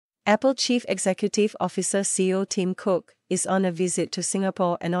Apple Chief Executive Officer CEO Tim Cook is on a visit to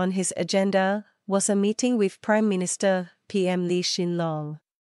Singapore, and on his agenda was a meeting with Prime Minister PM Lee Hsien Loong.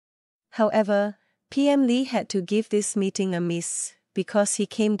 However, PM Lee had to give this meeting a miss because he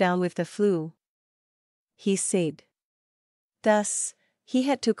came down with the flu, he said. Thus, he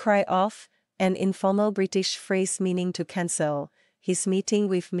had to cry off, an informal British phrase meaning to cancel his meeting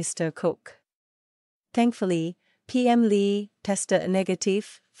with Mr. Cook. Thankfully, PM Lee tested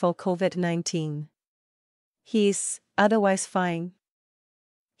negative for COVID-19. He is otherwise fine,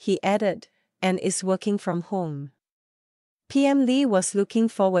 he added, and is working from home. PM Lee was looking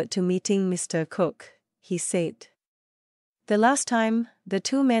forward to meeting Mr. Cook, he said. The last time the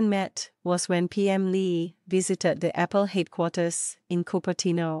two men met was when PM Lee visited the Apple headquarters in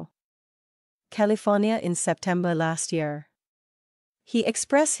Cupertino, California in September last year. He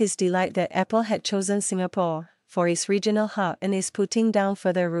expressed his delight that Apple had chosen Singapore for its regional hub and is putting down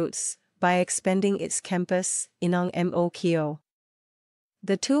further roots by expanding its campus in Mo Kio.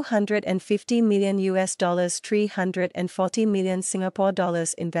 The $250 million 340 million Singapore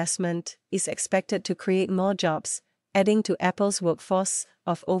dollars investment is expected to create more jobs, adding to Apple's workforce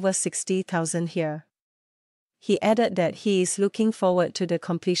of over 60,000 here. He added that he is looking forward to the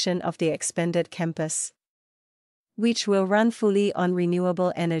completion of the expanded campus, which will run fully on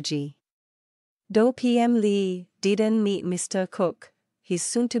renewable energy. Though PM Lee didn't meet Mr. Cook, his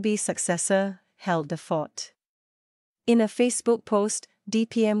soon-to-be successor held the fort. In a Facebook post,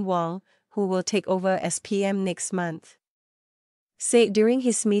 DPM Wong, who will take over as PM next month, said during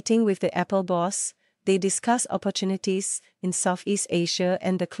his meeting with the Apple boss, they discussed opportunities in Southeast Asia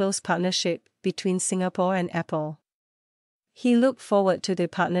and the close partnership between Singapore and Apple. He looked forward to the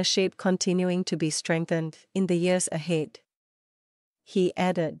partnership continuing to be strengthened in the years ahead, he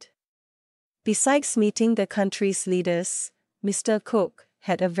added. Besides meeting the country's leaders, Mr. Cook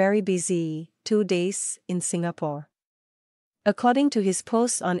had a very busy 2 days in Singapore. According to his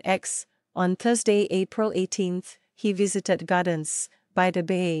post on X, on Thursday, April 18, he visited Gardens by the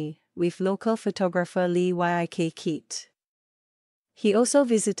Bay with local photographer Lee Yik Kit. He also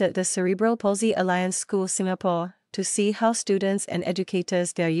visited the Cerebral Palsy Alliance School Singapore to see how students and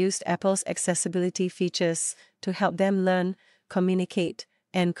educators there used Apple's accessibility features to help them learn, communicate,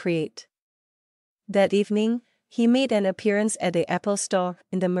 and create. That evening, he made an appearance at the Apple Store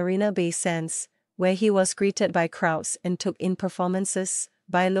in the Marina Bay Sands, where he was greeted by crowds and took in performances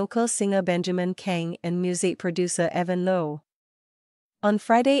by local singer Benjamin Kang and music producer Evan Lowe. On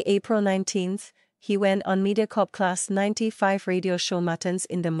Friday, April 19, he went on MediaCorp Class 95 radio show Muttons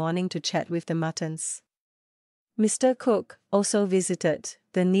in the Morning to chat with the Muttons. Mr. Cook also visited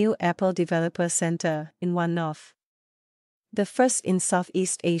the new Apple Developer Center in One North, the first in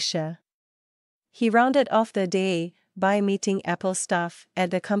Southeast Asia. He rounded off the day by meeting Apple staff at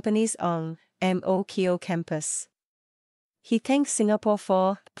the company's Mo Kio campus. He thanked Singapore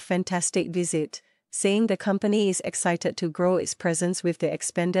for a fantastic visit, saying the company is excited to grow its presence with the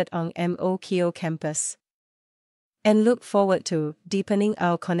expanded Mo Kio campus and look forward to deepening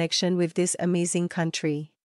our connection with this amazing country.